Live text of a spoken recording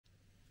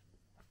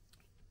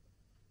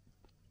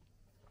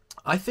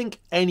I think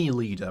any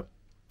leader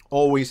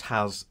always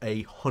has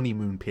a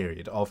honeymoon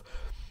period of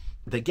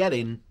they get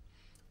in,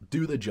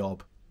 do the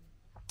job,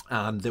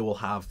 and they will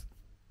have,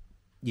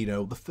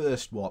 the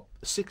first,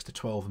 6 to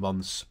 12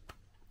 months,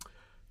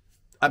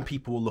 and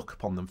people will look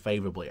upon them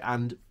favourably.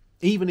 And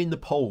even in the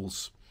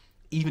polls,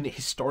 even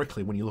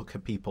historically, when you look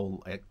at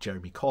people like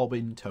Jeremy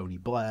Corbyn, Tony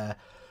Blair,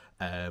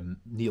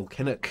 Neil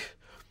Kinnock,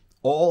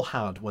 all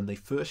had, when they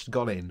first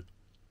got in,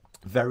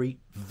 very,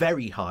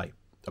 very high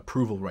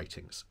approval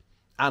ratings.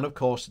 And of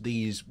course,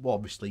 these will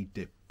obviously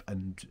dip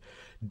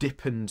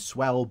and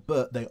swell,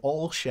 but they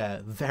all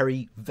share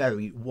very,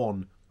 very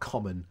one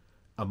common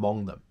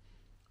among them.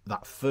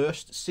 That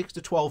first 6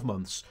 to 12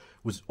 months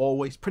was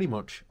always pretty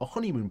much a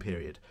honeymoon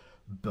period.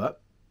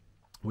 But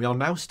we are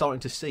now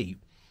starting to see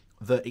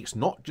that it's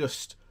not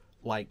just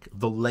like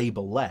the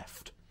Labour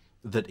left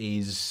that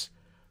is,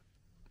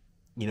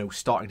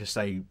 starting to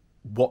say,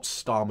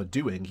 what's Starmer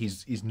doing?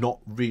 He's not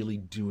really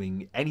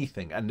doing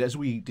anything. And as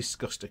we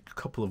discussed a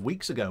couple of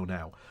weeks ago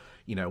now,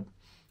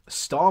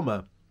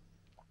 Starmer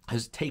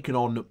has taken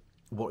on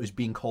what is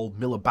being called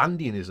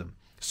Milibandianism.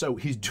 So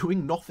he's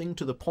doing nothing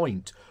to the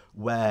point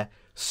where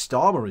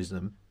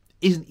Starmerism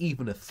isn't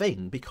even a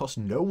thing because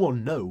no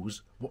one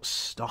knows what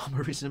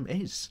Starmerism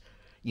is.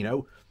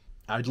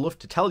 I'd love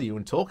to tell you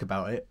and talk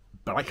about it,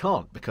 but I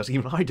can't because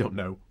even I don't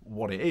know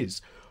what it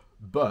is.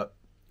 But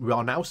we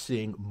are now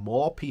seeing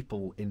more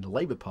people in the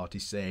Labour Party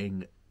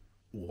saying,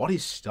 what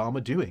is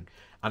Starmer doing?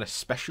 And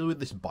especially with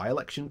this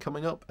by-election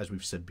coming up, as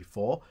we've said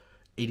before,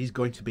 it is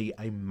going to be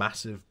a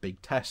massive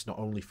big test, not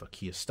only for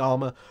Keir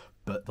Starmer,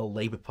 but the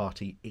Labour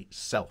Party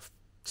itself.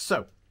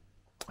 So,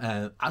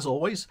 as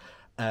always,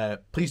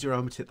 please do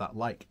remember to hit that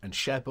like and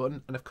share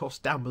button. And of course,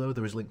 down below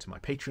there is a link to my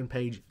Patreon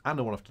page and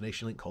a one-off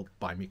donation link called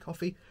Buy Me a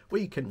Coffee,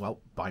 where you can,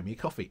 buy me a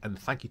coffee. And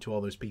thank you to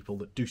all those people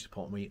that do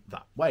support me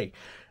that way.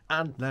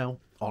 And now,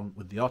 on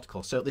with the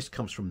article. So this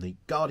comes from The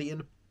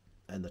Guardian,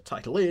 and the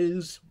title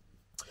is,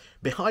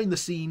 Behind the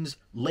Scenes,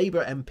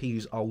 Labour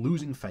MPs are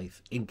losing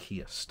faith in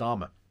Keir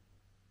Starmer.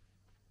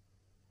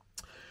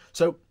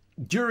 So,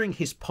 during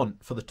his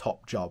punt for the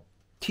top job,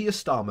 Keir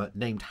Starmer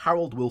named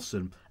Harold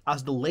Wilson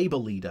as the Labour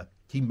leader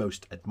he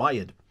most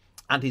admired,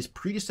 and his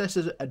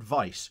predecessor's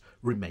advice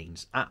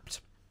remains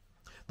apt.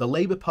 The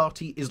Labour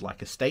Party is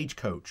like a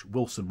stagecoach,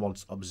 Wilson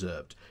once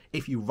observed.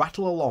 If you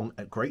rattle along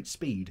at great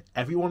speed,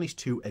 everyone is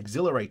too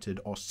exhilarated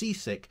or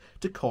seasick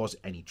to cause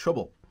any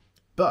trouble.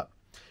 But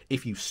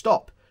if you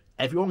stop,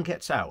 everyone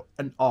gets out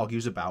and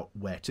argues about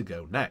where to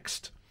go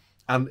next.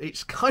 And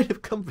it's kind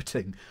of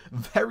comforting,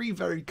 very,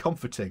 very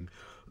comforting,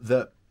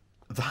 that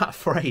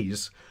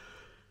phrase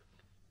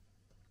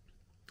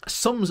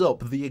sums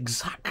up the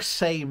exact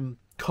same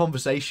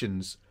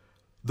conversations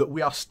that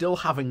we are still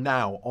having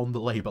now on the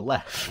Labour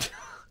left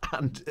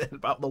and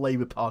about the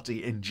Labour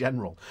Party in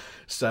general.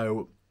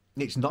 So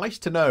it's nice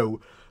to know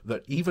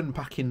that even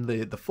back in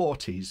the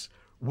 40s,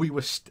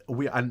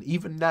 and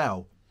even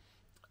now,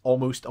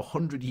 almost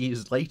 100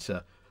 years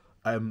later,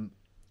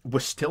 we're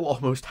still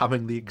almost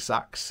having the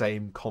exact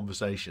same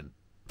conversation.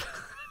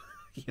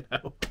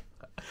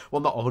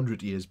 Well, not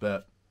 100 years,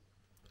 but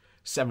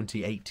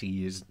 70, 80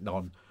 years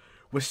on.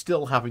 We're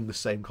still having the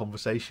same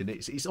conversation.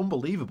 It's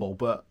unbelievable,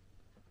 but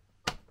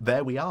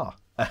there we are.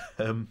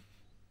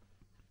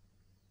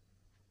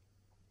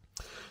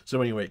 So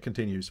anyway, it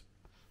continues.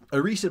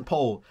 A recent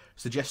poll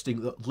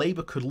suggesting that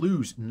Labour could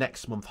lose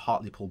next month's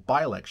Hartlepool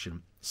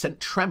by-election sent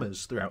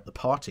tremors throughout the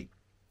party.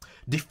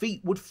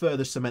 Defeat would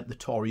further cement the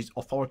Tories'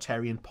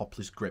 authoritarian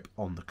populist grip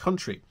on the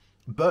country,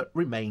 but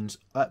remains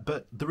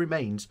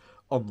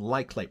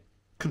unlikely.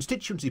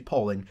 Constituency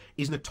polling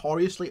is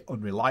notoriously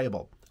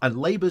unreliable, and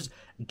Labour's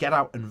get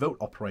out and vote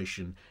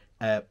operation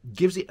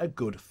gives it a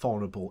good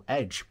vulnerable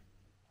edge.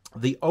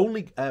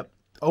 Only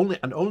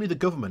the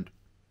government.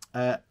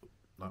 There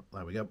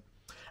we go.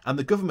 And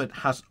the government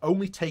has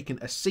only taken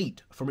a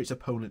seat from its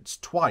opponents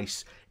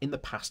twice in the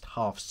past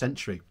half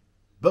century.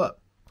 But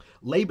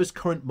Labour's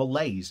current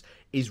malaise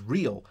is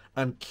real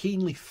and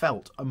keenly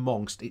felt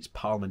amongst its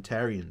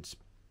parliamentarians.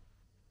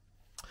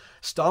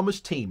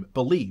 Starmer's team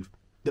believe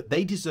that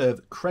they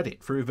deserve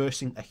credit for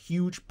reversing a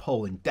huge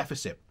polling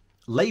deficit.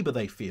 Labour,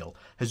 they feel,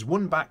 has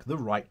won back the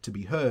right to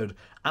be heard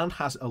and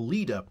has a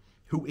leader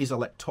who is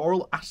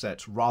electoral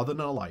asset rather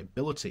than a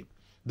liability.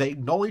 They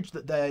acknowledge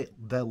that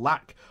their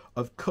lack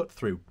of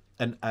cut-through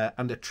and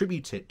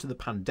attribute it to the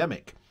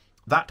pandemic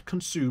that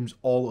consumes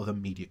all other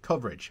media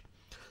coverage.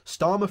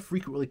 Starmer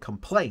frequently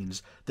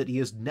complains that he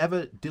has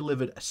never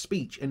delivered a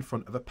speech in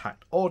front of a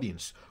packed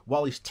audience,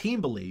 while his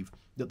team believe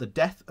that the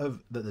death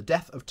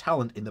of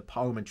talent in the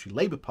Parliamentary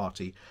Labour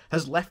Party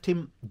has left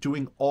him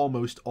doing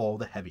almost all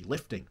the heavy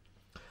lifting.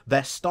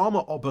 Their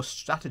Starmer or bust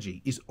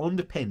strategy is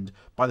underpinned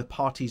by the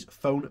party's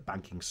phone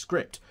banking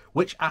script,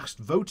 which asked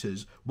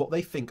voters what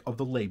they think of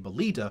the Labour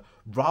leader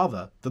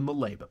rather than the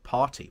Labour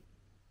Party.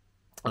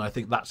 And I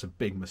think that's a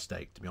big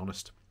mistake, to be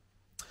honest.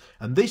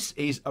 And this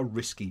is a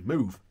risky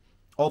move.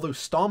 Although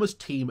Starmer's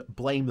team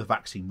blame the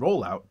vaccine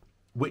rollout,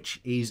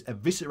 which is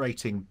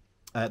eviscerating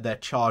their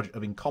charge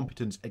of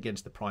incompetence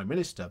against the Prime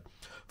Minister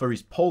for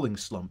his polling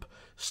slump,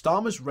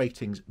 Starmer's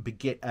ratings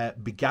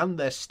began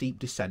their steep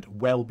descent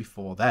well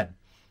before then.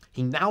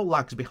 He now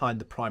lags behind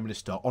the Prime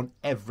Minister on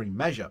every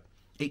measure.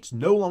 It's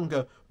no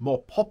longer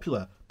more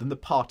popular than the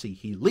party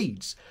he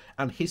leads,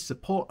 and his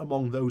support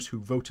among those who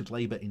voted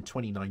Labour in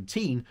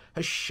 2019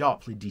 has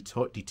sharply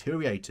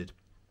deteriorated.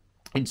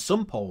 In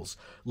some polls,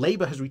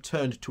 Labour has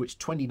returned to its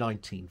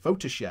 2019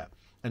 voter share,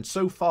 and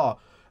so far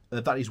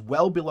that is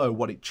well below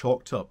what it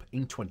chalked up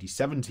in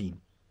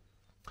 2017.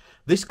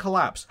 This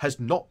collapse has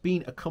not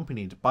been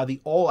accompanied by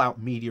the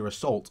all-out media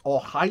assault or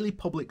highly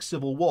public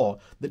civil war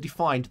that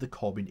defined the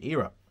Corbyn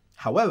era.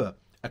 However,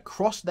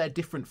 across their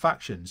different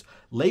factions,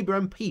 Labour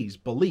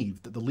MPs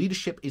believe that the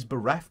leadership is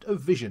bereft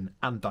of vision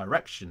and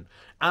direction,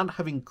 and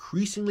have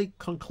increasingly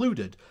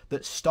concluded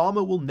that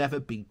Starmer will never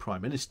be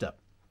Prime Minister.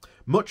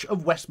 Much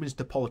of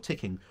Westminster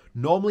politicking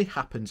normally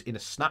happens in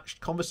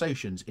snatched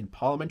conversations in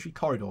parliamentary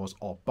corridors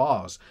or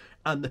bars,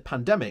 and the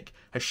pandemic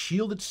has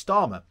shielded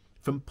Starmer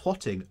from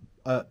plotting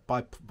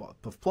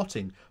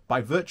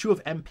by virtue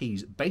of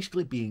MPs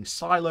basically being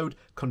siloed,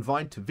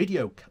 confined to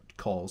video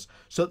calls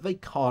so that they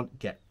can't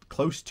get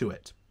close to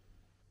it.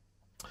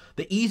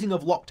 The easing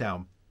of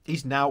lockdown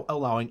is now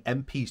allowing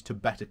MPs to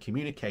better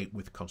communicate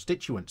with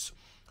constituents,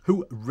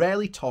 who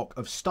rarely talk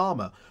of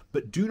Starmer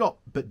but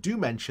do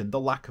mention the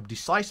lack of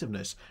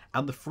decisiveness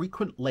and the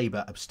frequent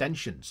Labour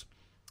abstentions.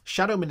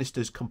 Shadow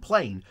ministers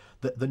complain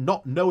that the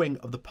not knowing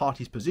of the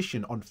party's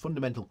position on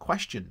fundamental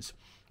questions.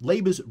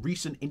 Labour's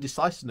recent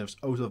indecisiveness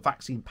over the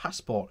vaccine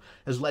passport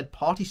has led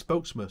party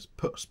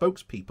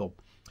spokespeople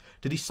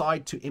to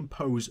decide to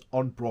impose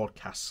on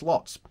broadcast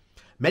slots.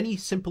 Many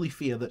simply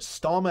fear that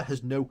Starmer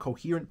has no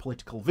coherent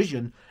political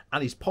vision,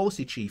 and his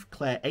policy chief,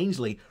 Claire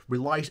Ainsley,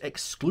 relies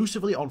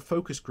exclusively on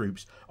focus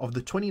groups of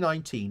the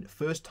 2019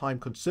 first-time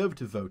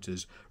Conservative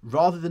voters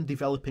rather than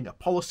developing a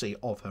policy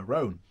of her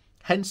own,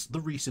 hence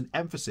the recent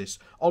emphasis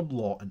on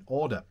law and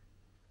order.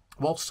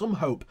 While some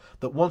hope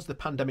that once the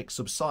pandemic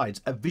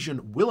subsides, a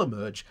vision will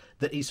emerge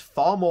that is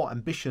far more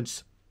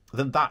ambitious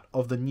than that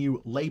of the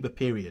new Labour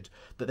period,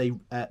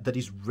 that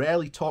is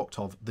rarely talked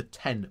of, the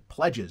 10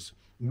 pledges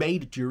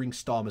made during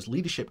Starmer's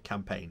leadership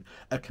campaign,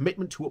 a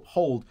commitment to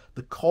uphold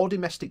the core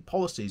domestic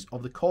policies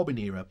of the Corbyn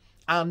era,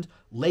 and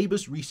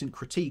Labour's recent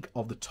critique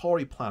of the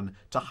Tory plan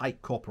to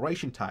hike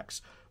corporation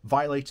tax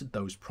violated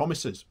those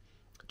promises.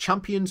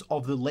 Champions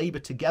of the Labour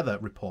Together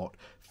report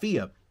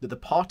fear that the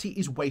party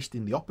is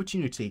wasting the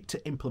opportunity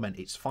to implement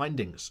its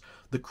findings.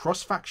 The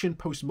cross-faction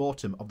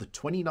post-mortem of the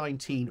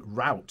 2019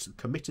 rout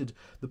committed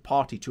the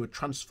party to a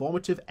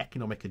transformative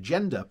economic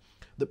agenda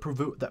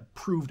that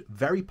proved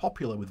very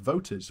popular with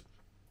voters,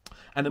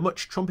 and a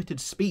much trumpeted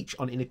speech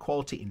on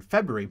inequality in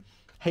February,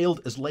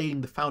 hailed as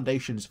laying the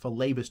foundations for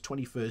Labour's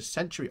 21st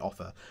century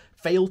offer,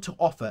 failed to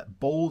offer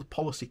bold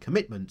policy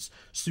commitments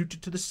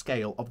suited to the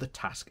scale of the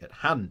task at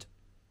hand.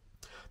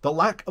 The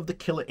lack of the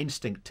killer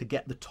instinct to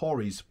get the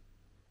Tories,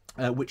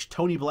 which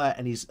Tony Blair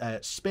and his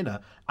spinner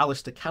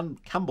Alistair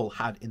Campbell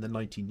had in the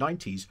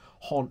 1990s,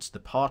 haunts the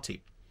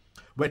party.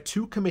 We're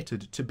too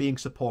committed to being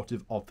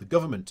supportive of the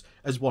government,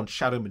 as one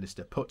shadow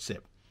minister puts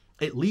it.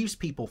 It leaves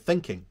people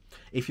thinking,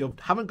 if you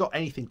haven't got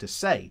anything to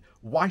say,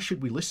 why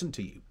should we listen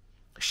to you?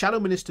 Shadow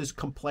ministers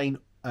complain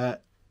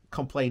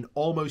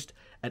almost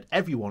at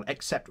everyone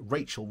except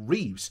Rachel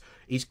Reeves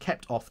is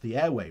kept off the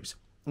airwaves,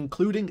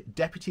 including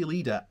Deputy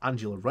Leader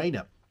Angela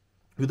Rayner,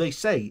 who they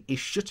say is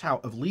shut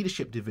out of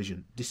leadership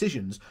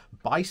decisions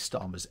by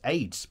Starmer's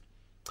aides.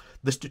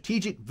 The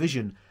strategic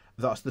vision,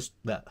 the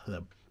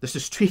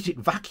strategic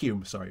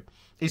vacuum,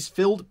 is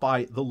filled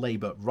by the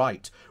Labour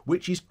right,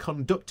 which is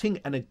conducting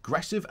an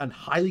aggressive and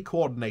highly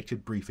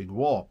coordinated briefing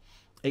war.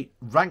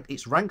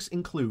 Its ranks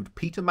include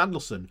Peter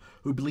Mandelson,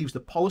 who believes the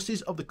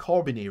policies of the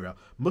Corbyn era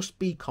must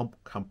be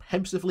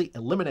comprehensively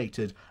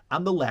eliminated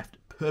and the left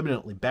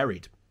permanently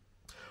buried.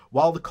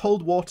 While the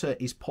cold water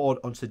is poured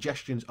on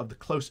suggestions of the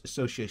close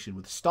association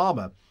with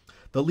Starmer,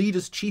 the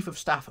leader's chief of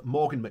staff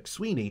Morgan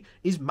McSweeney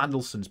is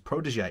Mandelson's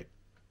protege.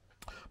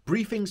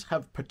 Briefings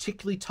have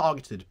particularly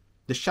targeted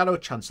the Shadow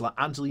Chancellor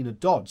Angelina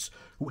Dodds,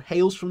 who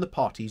hails from the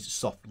party's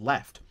soft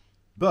left,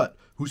 but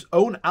whose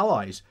own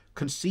allies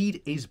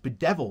concede is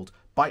bedevilled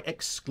by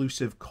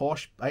excessive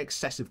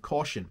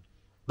caution.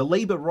 The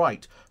Labour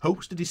right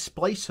hopes to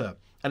displace her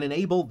and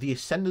enable the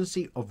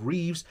ascendancy of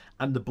Reeves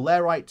and the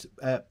Blairite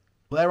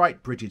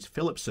Bridget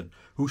Phillipson,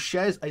 who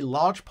shares a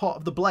large part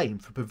of the blame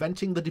for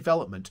preventing the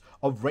development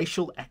of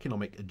racial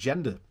economic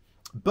agenda,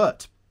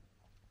 of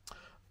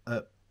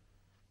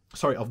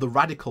the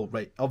radical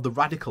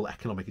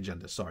economic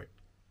agenda.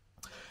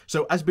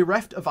 So, as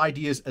bereft of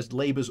ideas as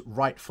Labour's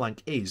right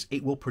flank is,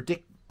 it will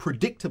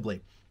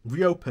predictably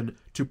reopen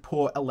to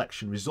poor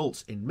election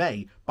results in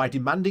May by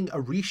demanding a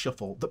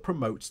reshuffle that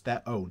promotes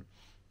their own,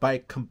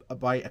 by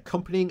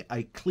accompanying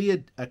a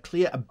clear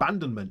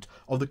abandonment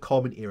of the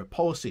Corbyn era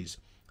policies.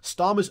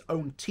 Starmer's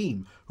own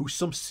team, who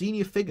some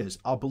senior figures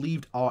are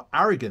believed are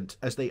arrogant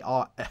as they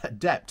are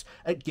adept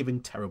at giving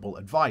terrible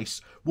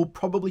advice, will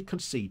probably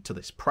concede to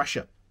this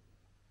pressure.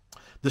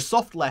 The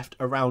soft left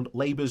around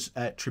Labour's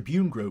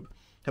Tribune group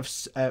have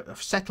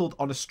settled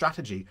on a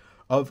strategy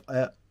of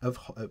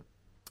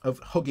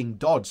hugging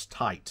Dodds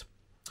tight,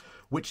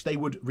 which they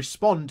would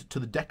respond to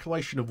the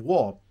declaration of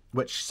war,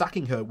 which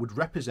sacking her would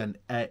represent,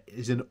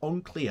 is an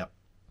unclear.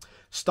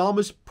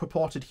 Starmer's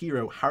purported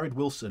hero, Harold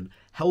Wilson,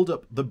 held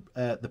up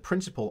the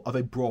principle of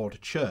a broad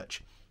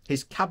church.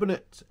 His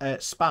cabinet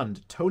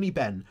spanned Tony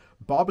Benn,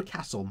 Barbara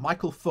Castle,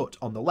 Michael Foot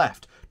on the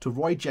left, to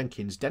Roy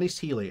Jenkins, Dennis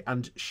Healey,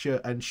 and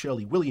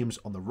Shirley Williams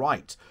on the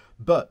right.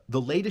 But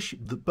the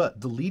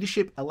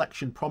leadership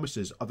election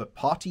promises of a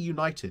party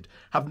united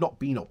have not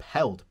been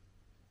upheld.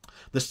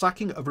 The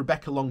sacking of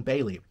Rebecca Long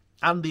Bailey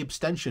and the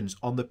abstentions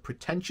on the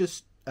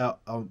pernicious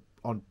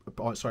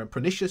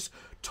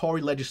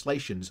Tory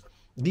legislations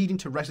leading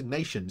to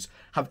resignations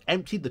have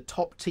emptied the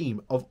top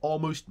team of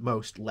almost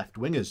most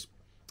left-wingers.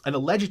 And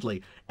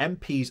allegedly,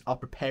 MPs are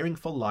preparing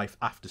for life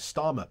after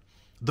Starmer.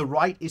 The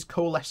right is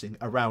coalescing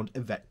around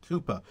Yvette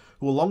Cooper,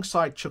 who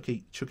alongside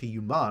Chucky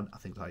Uman, I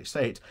think that's how you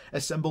say it,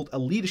 assembled a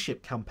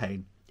leadership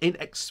campaign in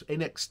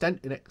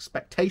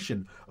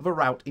expectation of a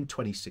rout in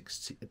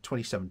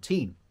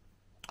 2017.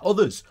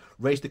 Others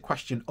raised the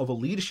question of a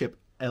leadership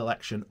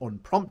election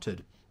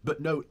unprompted,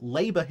 but note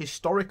Labour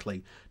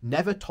historically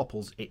never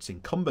topples its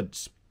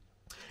incumbents.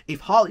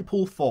 If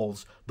Hartlepool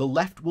falls, the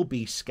left will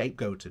be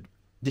scapegoated.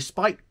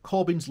 Despite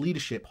Corbyn's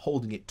leadership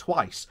holding it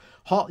twice,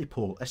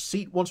 Hartlepool, a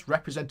seat once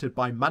represented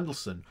by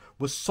Mandelson,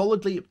 was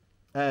solidly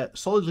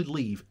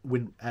leave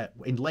in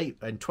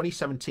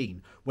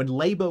 2017 when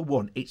Labour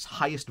won its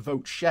highest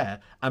vote share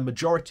and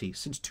majority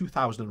since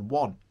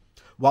 2001.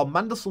 While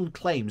Mandelson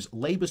claims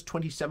Labour's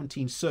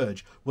 2017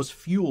 surge was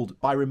fuelled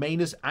by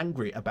Remainers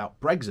angry about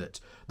Brexit,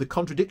 the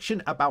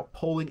contradiction about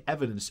polling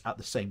evidence at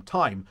the same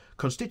time,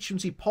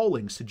 constituency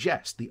polling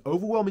suggests the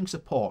overwhelming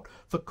support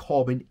for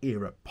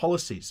Corbyn-era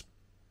policies.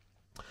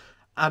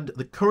 And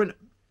the current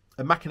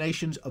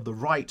machinations of the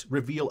right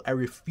reveal a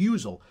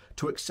refusal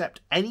to accept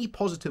any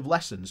positive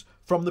lessons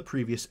from the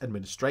previous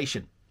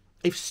administration.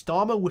 If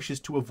Starmer wishes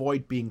to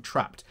avoid being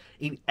trapped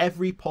in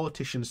every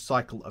politician's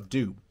cycle of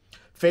doom,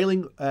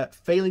 failing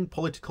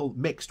political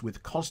mixed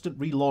with constant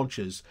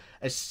relaunches,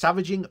 as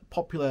salvaging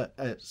popular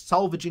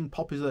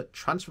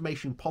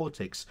transformation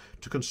politics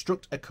to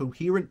construct a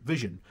coherent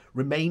vision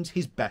remains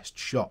his best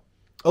shot.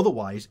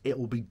 Otherwise, it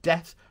will be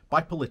death by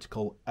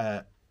political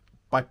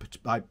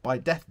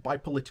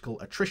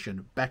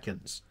attrition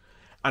beckons.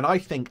 And I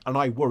think, and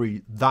I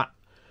worry, that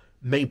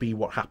may be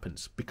what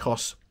happens,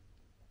 because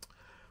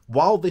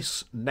while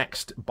this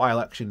next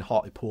by-election in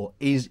Hartlepool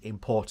is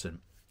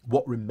important,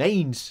 what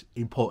remains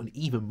important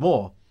even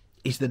more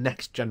is the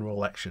next general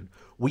election.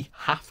 We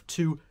have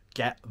to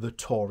get the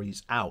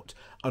Tories out.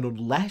 And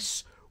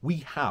unless we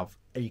have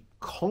a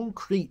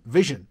concrete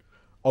vision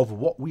of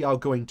what we are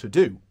going to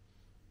do,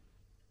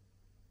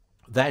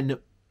 then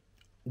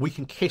we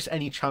can kiss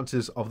any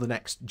chances of the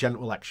next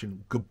general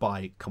election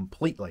goodbye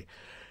completely.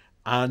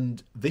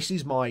 And this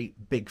is my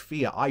big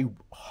fear. I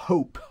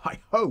hope,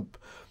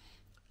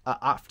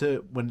 after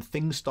when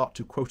things start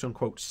to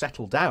quote-unquote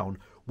settle down,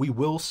 we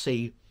will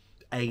see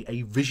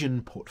a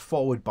vision put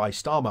forward by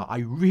Starmer. I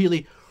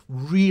really,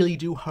 really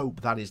do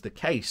hope that is the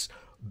case.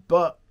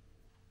 But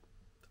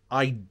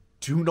I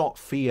do not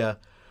fear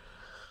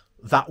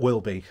that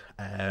will be.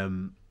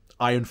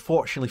 I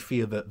unfortunately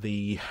fear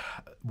that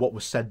what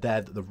was said there,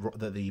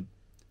 that the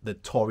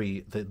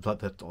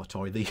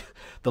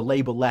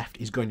Labour left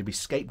is going to be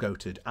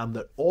scapegoated, and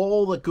that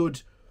all the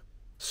good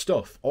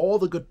stuff, all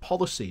the good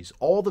policies,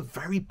 all the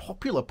very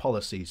popular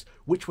policies,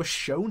 which were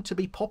shown to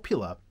be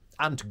popular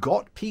and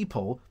got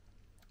people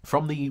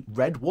from the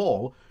Red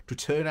Wall to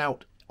turn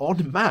out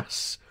en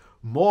masse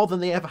more than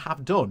they ever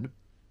have done,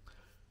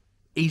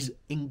 is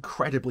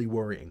incredibly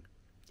worrying.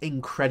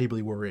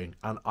 Incredibly worrying.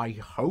 And I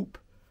hope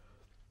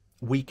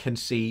we can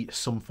see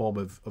some form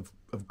of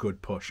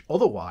good push.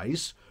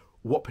 Otherwise,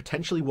 what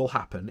potentially will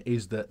happen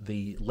is that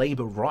the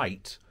Labour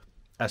right,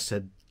 as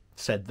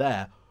said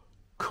there,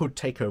 could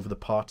take over the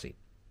party.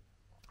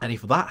 And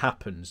if that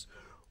happens,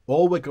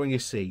 all we're going to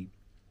see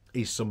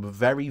is some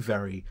very,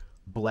 very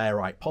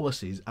Blairite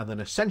policies, and then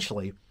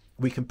essentially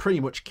we can pretty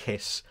much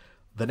kiss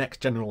the next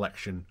general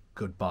election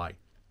goodbye.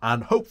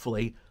 And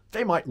hopefully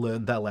they might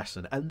learn their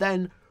lesson, and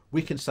then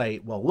we can say,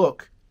 well,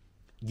 look,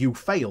 you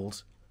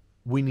failed,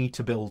 we need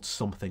to build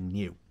something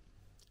new.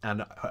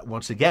 And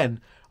once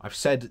again, I've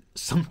said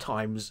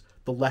sometimes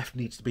the left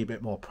needs to be a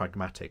bit more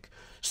pragmatic.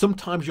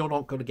 Sometimes you're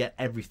not going to get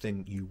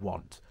everything you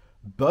want,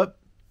 but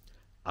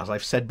as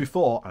I've said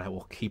before, and I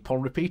will keep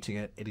on repeating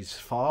it, it is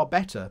far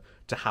better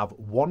to have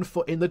one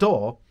foot in the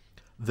door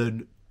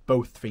than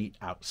both feet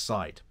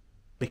outside.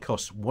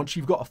 Because once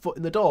you've got a foot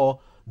in the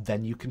door,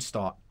 then you can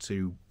start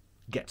to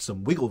get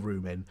some wiggle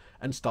room in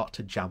and start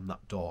to jam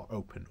that door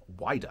open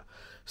wider.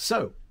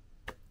 So,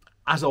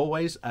 as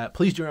always,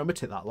 please do remember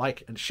to hit that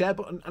like and share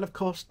button. And of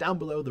course, down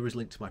below there is a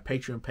link to my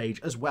Patreon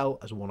page, as well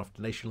as a one-off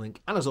donation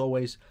link. And as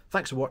always,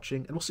 thanks for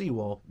watching, and we'll see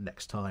you all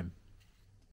next time.